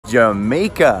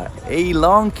Jamaica, a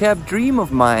long-kept dream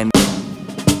of mine.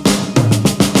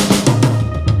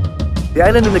 The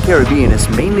island in the Caribbean is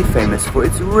mainly famous for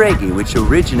its reggae, which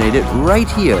originated right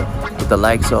here with the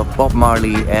likes of Bob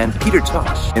Marley and Peter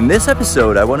Tosh. In this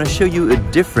episode, I want to show you a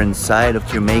different side of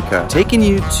Jamaica, taking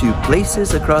you to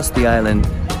places across the island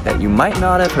that you might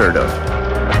not have heard of.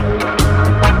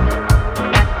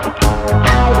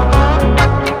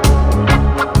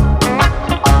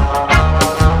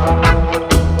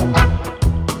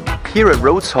 Here at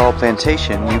Rhodes Hall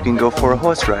Plantation, you can go for a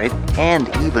horse ride and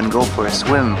even go for a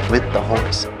swim with the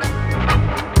horse.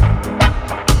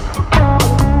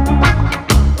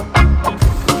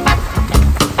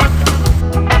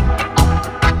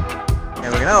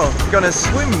 There we go, we're gonna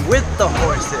swim with the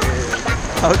horses.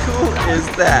 How cool is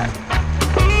that?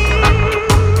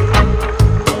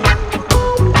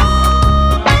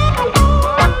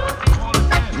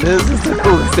 This is the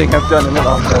coolest thing I've done in a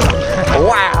long time.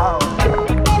 Wow!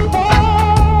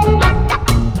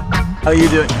 How you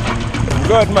doing?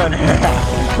 Good, man.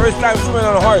 First time swimming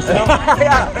on a horse, you know?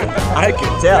 Yeah, I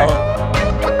can tell.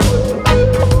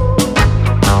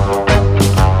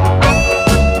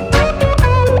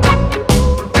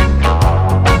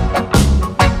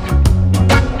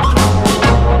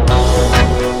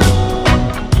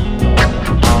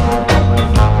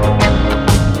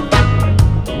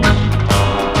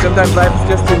 Sometimes life is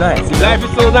just too nice. Life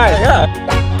is so nice. Yeah.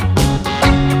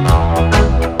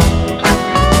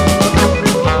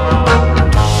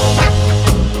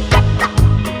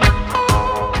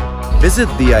 Visit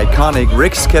the iconic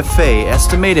Rick's Cafe,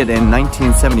 estimated in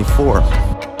 1974.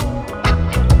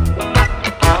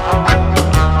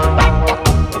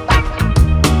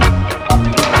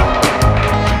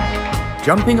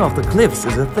 Jumping off the cliffs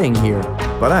is a thing here,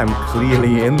 but I'm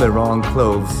clearly in the wrong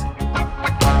clothes.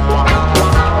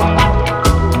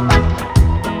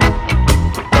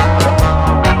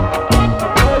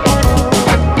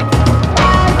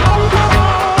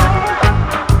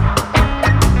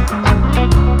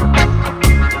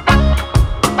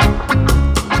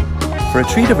 For a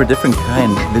treat of a different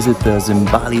kind, visit the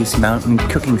Zimbali's Mountain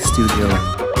Cooking Studio.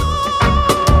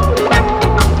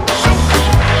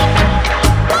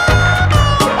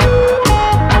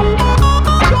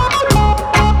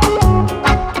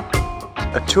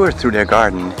 A tour through their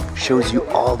garden shows you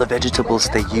all the vegetables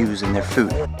they use in their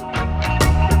food.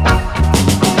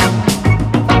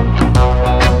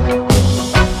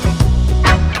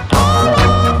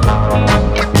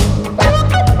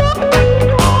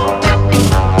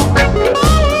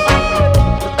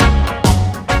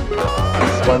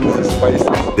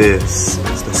 This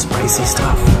is the spicy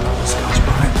stuff. Scotch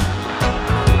bonnet.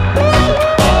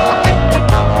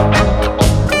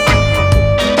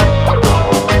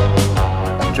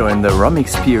 Join the rum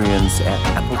experience at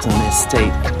Appleton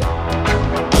Estate.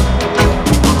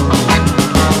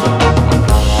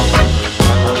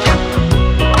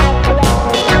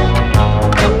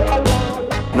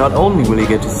 Not only will you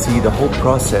get to see the whole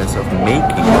process of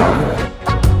making rum,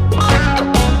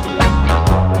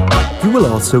 you will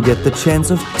also get the chance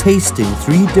of tasting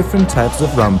 3 different types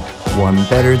of rum, one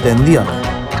better than the other.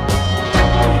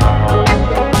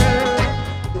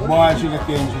 Boiled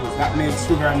sugarcane juice, that makes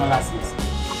sugar and molasses.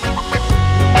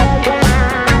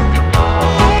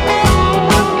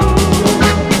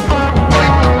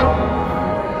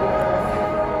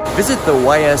 Visit the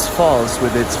YS Falls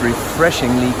with its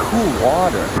refreshingly cool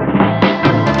water.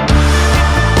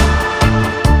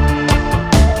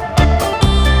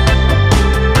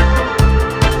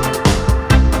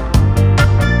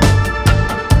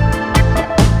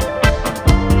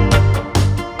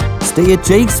 Stay at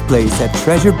Jake's place at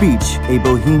Treasure Beach, a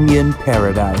bohemian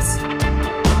paradise.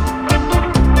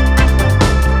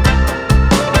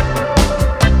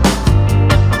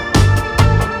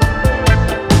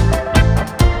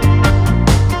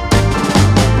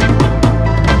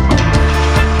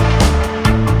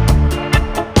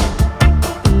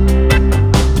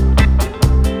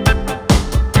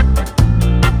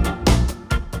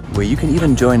 Where you can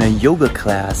even join a yoga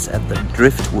class at the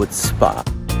Driftwood Spa.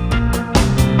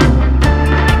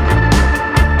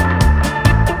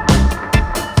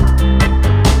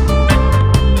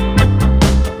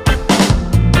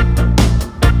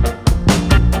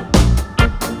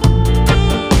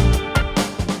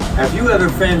 Have you ever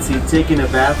fancied taking a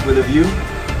bath with a view?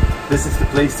 This is the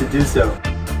place to do so.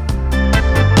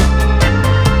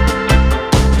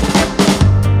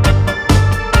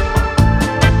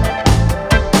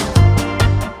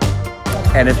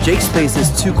 And if Jake's place is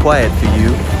too quiet for you,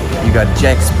 you got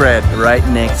Jack's Spread right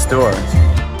next door.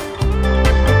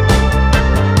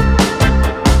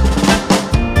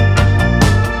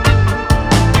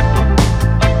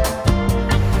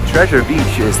 Treasure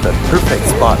Beach is the perfect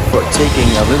spot for taking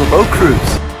a little boat cruise,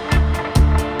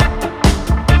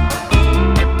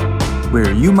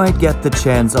 where you might get the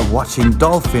chance of watching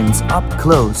dolphins up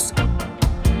close.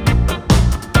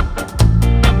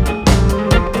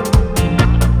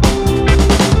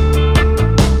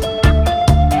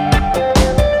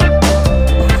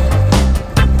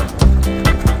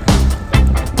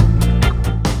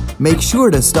 Make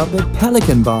sure to stop at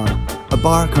Pelican Bar, a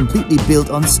bar completely built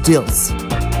on stilts.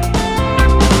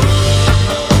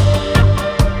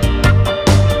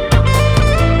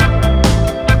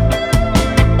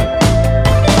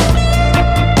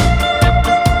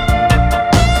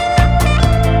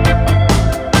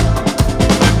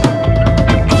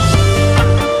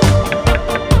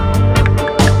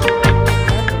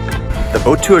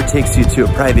 The boat tour takes you to a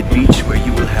private beach where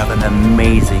you will have an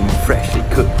amazing freshly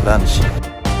cooked lunch.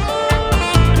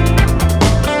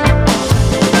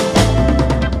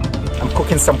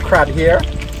 Cooking some crab here,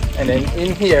 and then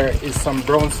in here is some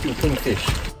brown stew kingfish.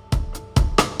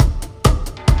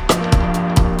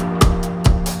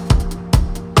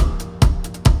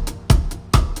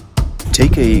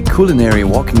 Take a culinary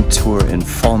walking tour in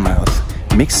Falmouth,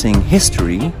 mixing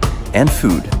history and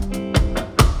food.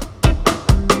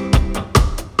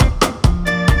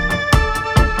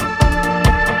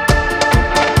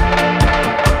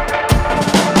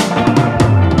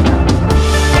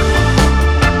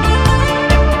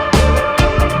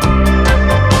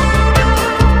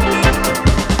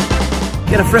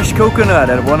 Get a fresh coconut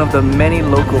at one of the many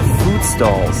local food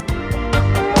stalls.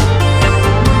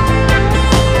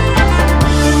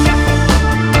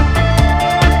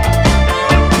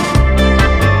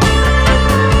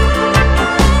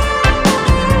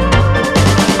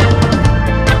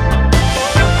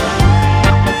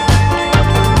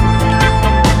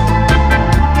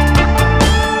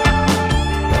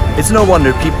 It's no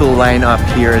wonder people line up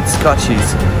here at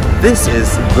Scotchy's. This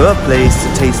is the place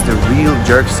to taste the real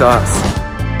jerk sauce.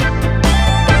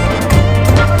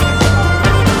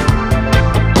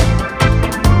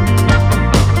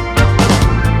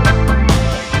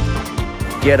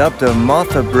 Get up the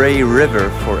Martha Brae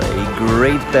River for a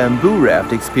great bamboo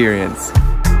raft experience.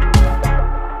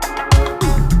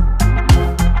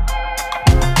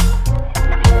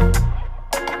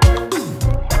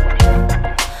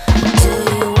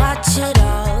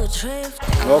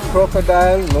 No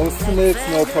crocodile, no snakes,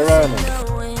 no piranhas.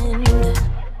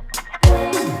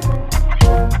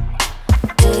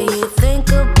 Do you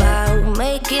think about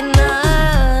making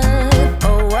up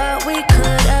or what we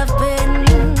could have been?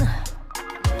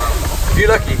 If you're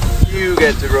lucky, you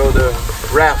get to row the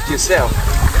raft yourself.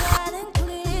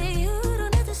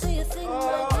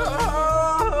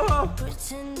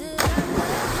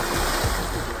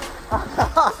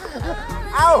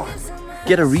 Ow!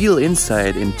 Get a real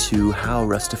insight into how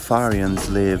Rastafarians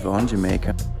live on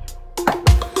Jamaica.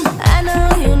 I know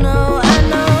you know, I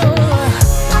know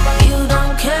you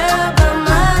don't care about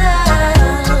my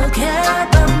love, care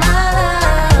about my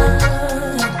love.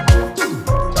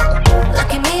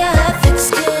 Look at me, I have thick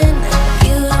skin.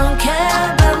 You don't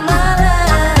care about my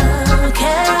love,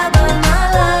 care about my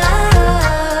love.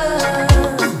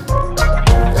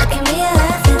 Look at me, I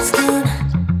have thick skin.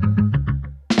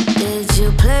 Did you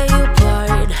play your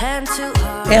part, hand to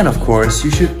heart? And of course,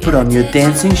 you should put on your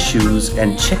dancing shoes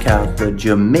and check out the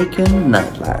Jamaican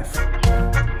nightlife.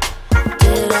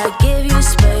 Did I give you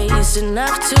space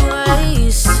enough to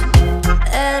waste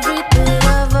every bit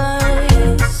of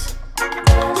ice?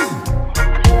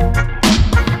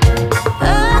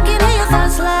 I can hear your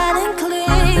thoughts loud and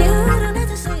clear. You don't need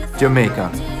to say a thing.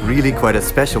 Jamaica, really quite a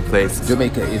special place.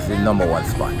 Jamaica is the #1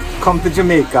 spot. Come to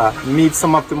Jamaica, meet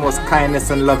some of the most kindest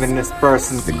and lovingest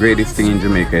persons. The greatest thing in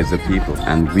Jamaica is the people,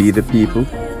 and we the people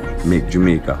make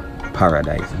Jamaica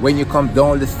paradise. When you come,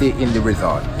 don't only stay in the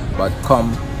resort, but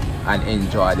come and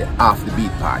enjoy the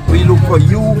off-the-beat part. We look for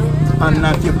you and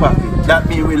not your pocket. That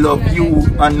means we love you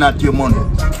and not your money.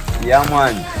 Yeah,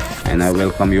 man. And I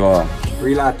welcome you all.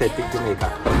 Real authentic Jamaica.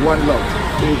 One love.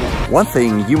 Amen. One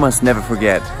thing you must never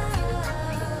forget: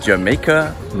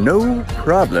 Jamaica, no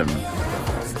problem.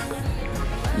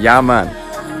 Yeah, man.